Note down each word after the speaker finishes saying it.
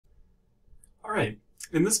All right,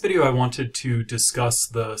 in this video I wanted to discuss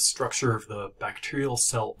the structure of the bacterial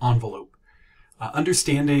cell envelope.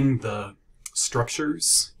 Understanding the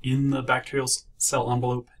structures in the bacterial cell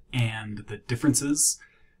envelope and the differences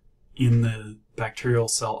in the bacterial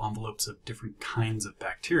cell envelopes of different kinds of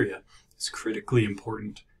bacteria is critically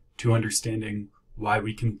important to understanding why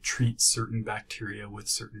we can treat certain bacteria with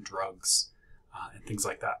certain drugs and things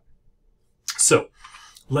like that. So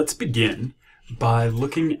let's begin by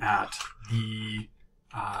looking at the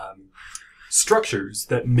structures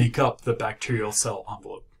that make up the bacterial cell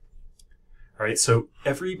envelope. All right, so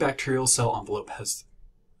every bacterial cell envelope has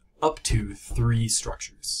up to 3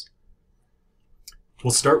 structures.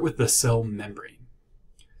 We'll start with the cell membrane.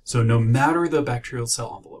 So no matter the bacterial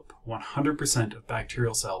cell envelope, 100% of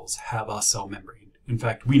bacterial cells have a cell membrane. In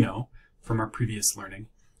fact, we know from our previous learning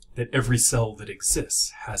that every cell that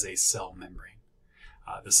exists has a cell membrane.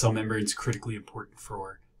 The cell membrane is critically important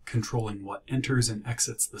for controlling what enters and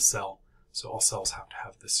exits the cell, so all cells have to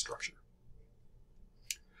have this structure.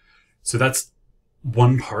 So that's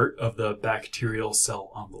one part of the bacterial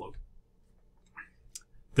cell envelope.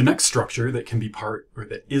 The next structure that can be part, or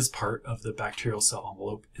that is part of the bacterial cell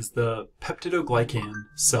envelope, is the peptidoglycan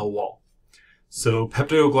cell wall. So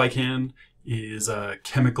peptidoglycan is a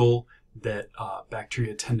chemical that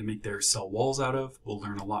bacteria tend to make their cell walls out of. We'll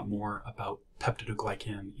learn a lot more about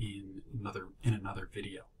peptidoglycan in another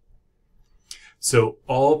video. So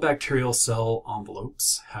all bacterial cell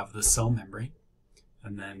envelopes have the cell membrane,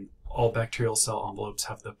 and then all bacterial cell envelopes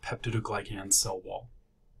have the peptidoglycan cell wall.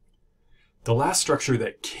 The last structure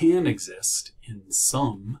that can exist in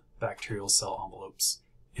some bacterial cell envelopes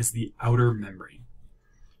is the outer membrane.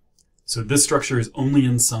 So this structure is only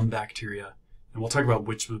in some bacteria, and we'll talk about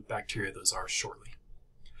which bacteria those are shortly.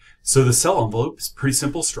 So the cell envelope is a pretty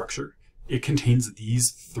simple structure. It contains these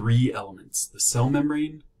 3 elements: the cell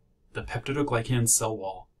membrane, the peptidoglycan cell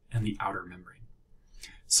wall, and the outer membrane.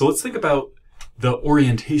 So let's think about the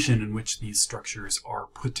orientation in which these structures are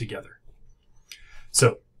put together.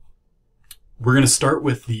 So we're going to start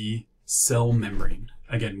with the cell membrane.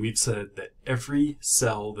 Again, we've said that every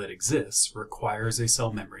cell that exists requires a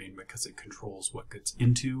cell membrane because it controls what gets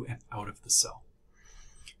into and out of the cell.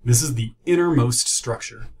 This is the innermost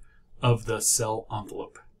structure of the cell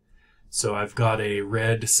envelope. So I've got a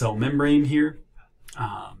red cell membrane here,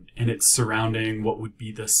 and it's surrounding what would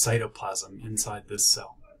be the cytoplasm inside this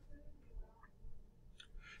cell.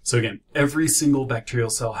 So again, every single bacterial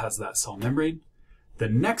cell has that cell membrane. The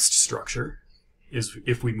next structure is,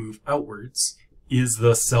 if we move outwards, is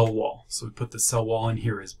the cell wall. So we put the cell wall in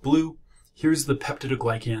here as blue. Here's the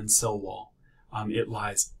peptidoglycan cell wall. It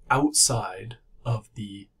lies outside of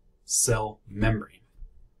the cell membrane.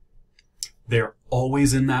 They're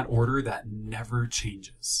always in that order. That never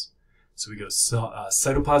changes. So we go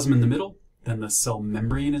cytoplasm in the middle, then the cell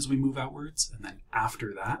membrane as we move outwards, and then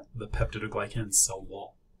after that, the peptidoglycan cell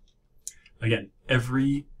wall. Again,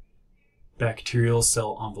 every bacterial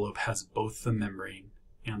cell envelope has both the membrane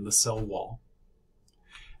and the cell wall.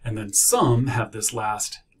 And then some have this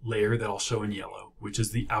last layer that I'll show in yellow, which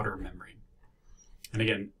is the outer membrane. And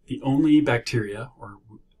again, the only bacteria, or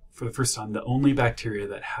for the first time, the only bacteria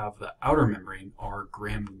that have the outer membrane are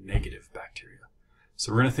gram-negative bacteria.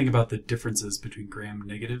 So we're going to think about the differences between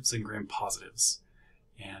gram-negatives and gram-positives.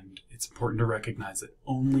 And it's important to recognize that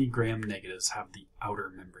only gram-negatives have the outer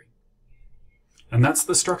membrane. And that's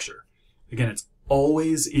the structure. Again, it's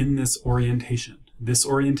always in this orientation. This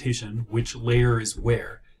orientation, which layer is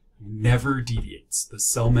where, never deviates. The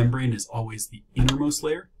cell membrane is always the innermost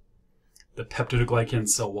layer. The peptidoglycan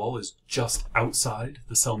cell wall is just outside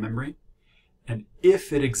the cell membrane. And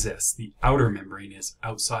if it exists, the outer membrane is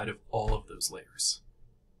outside of all of those layers.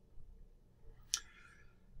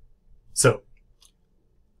 So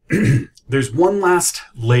there's one last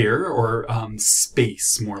layer, or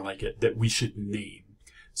space, more like it, that we should name.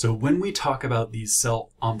 So when we talk about these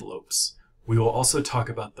cell envelopes, we will also talk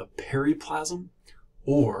about the periplasm,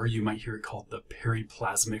 or you might hear it called the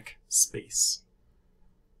periplasmic space.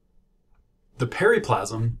 The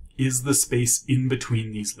periplasm is the space in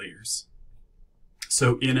between these layers.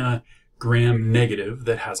 So in a gram-negative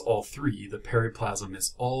that has all 3, the periplasm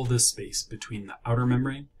is all this space between the outer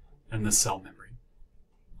membrane and the cell membrane.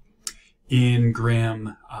 In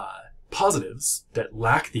gram-positives that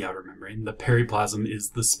lack the outer membrane, the periplasm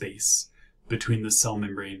is the space between the cell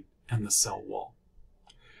membrane and the cell wall.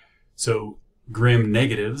 So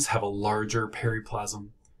gram-negatives have a larger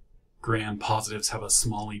periplasm. Gram-positives have a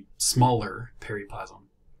smaller periplasm.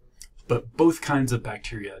 But both kinds of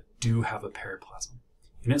bacteria do have a periplasm.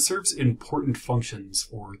 And it serves important functions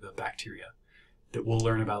for the bacteria that we'll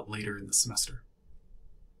learn about later in the semester.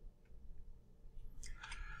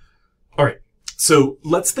 So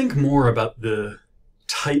let's think more about the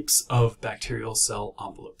types of bacterial cell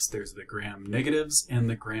envelopes. There's the gram negatives and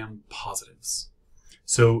the gram positives.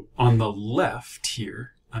 So on the left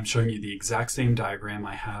here, I'm showing you the exact same diagram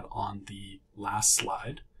I had on the last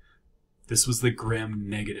slide. This was the gram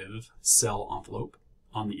negative cell envelope.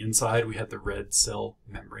 On the inside, we had the red cell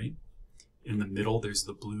membrane. In the middle, there's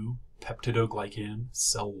the blue peptidoglycan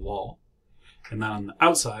cell wall. And then on the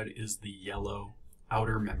outside is the yellow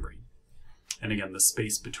outer membrane. And again, the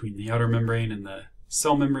space between the outer membrane and the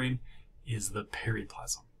cell membrane is the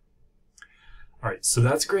periplasm. All right, so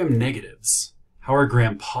that's gram negatives. How are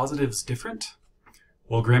gram positives different?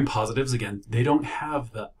 Well, gram positives, again, they don't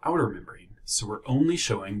have the outer membrane. So we're only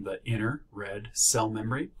showing the inner red cell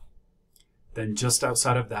membrane. Then just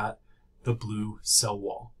outside of that, the blue cell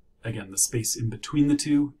wall. Again, the space in between the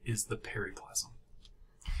two is the periplasm.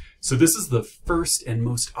 So this is the first and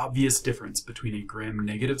most obvious difference between a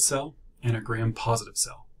gram-negative cell and a gram-positive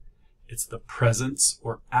cell. It's the presence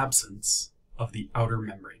or absence of the outer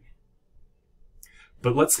membrane.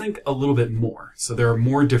 But let's think a little bit more. So there are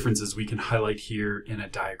more differences we can highlight here in a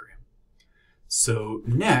diagram. So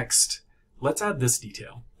next, let's add this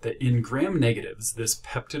detail, that in gram-negatives, this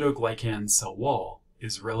peptidoglycan cell wall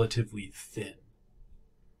is relatively thin.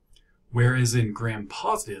 Whereas in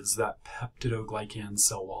gram-positives, that peptidoglycan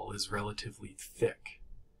cell wall is relatively thick.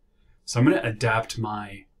 So I'm going to adapt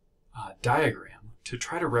my diagram to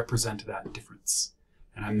try to represent that difference.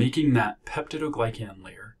 And I'm making that peptidoglycan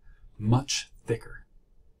layer much thicker.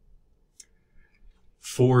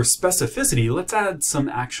 For specificity, let's add some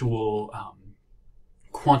actual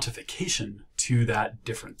quantification to that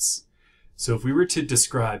difference. So if we were to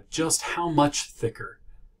describe just how much thicker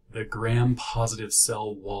the gram-positive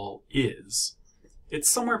cell wall is,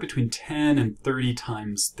 it's somewhere between 10 and 30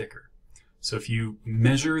 times thicker. So if you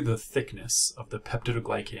measure the thickness of the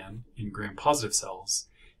peptidoglycan in gram-positive cells,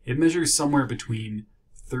 it measures somewhere between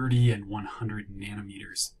 30 and 100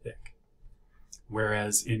 nanometers thick.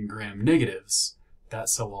 Whereas in gram-negatives, that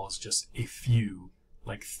cell wall is just a few,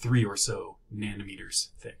 like 3 or so nanometers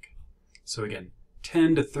thick. So again,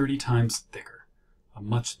 10 to 30 times thicker, a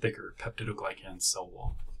much thicker peptidoglycan cell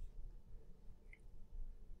wall.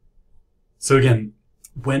 So again,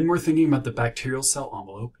 when we're thinking about the bacterial cell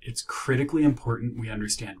envelope, it's critically important we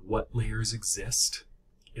understand what layers exist.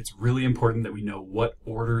 It's really important that we know what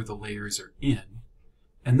order the layers are in.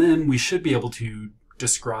 And then we should be able to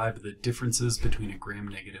describe the differences between a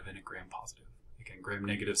gram-negative and a gram-positive. Again,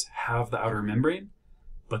 gram-negatives have the outer membrane,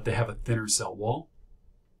 but they have a thinner cell wall.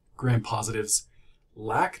 Gram-positives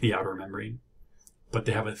lack the outer membrane, but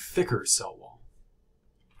they have a thicker cell wall.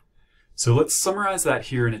 So let's summarize that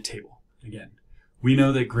here in a table. Again, we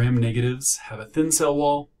know that gram-negatives have a thin cell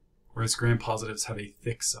wall, whereas gram-positives have a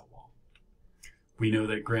thick cell wall. We know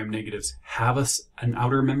that gram-negatives have an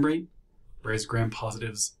outer membrane, whereas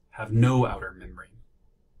gram-positives have no outer membrane.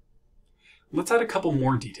 Let's add a couple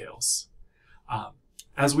more details.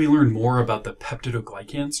 As we learn more about the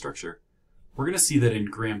peptidoglycan structure, we're going to see that in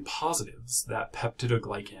gram-positives, that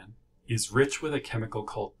peptidoglycan is rich with a chemical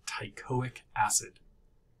called teichoic acid.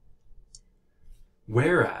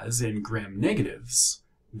 Whereas in gram-negatives,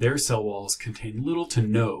 their cell walls contain little to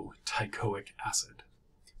no teichoic acid.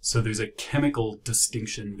 So there's a chemical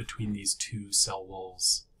distinction between these two cell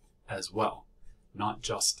walls as well, not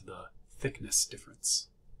just the thickness difference.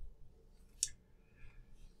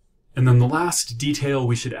 And then the last detail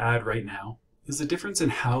we should add right now is the difference in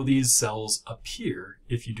how these cells appear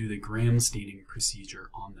if you do the gram staining procedure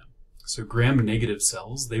on them. So gram-negative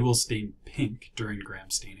cells, they will stain pink during gram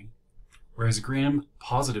staining, whereas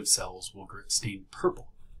gram-positive cells will stain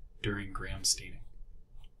purple during gram staining.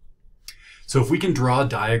 So if we can draw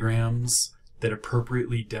diagrams that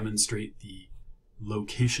appropriately demonstrate the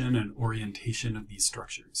location and orientation of these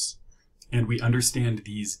structures, and we understand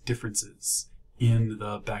these differences in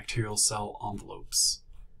the bacterial cell envelopes,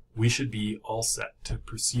 we should be all set to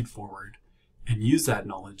proceed forward and use that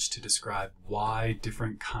knowledge to describe why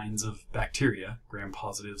different kinds of bacteria,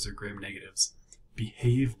 gram-positives or gram-negatives,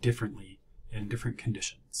 behave differently in different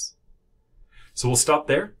conditions. So we'll stop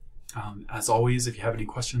there. As always, if you have any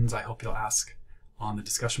questions, I hope you'll ask on the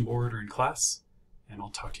discussion board or in class, and I'll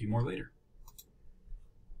talk to you more later.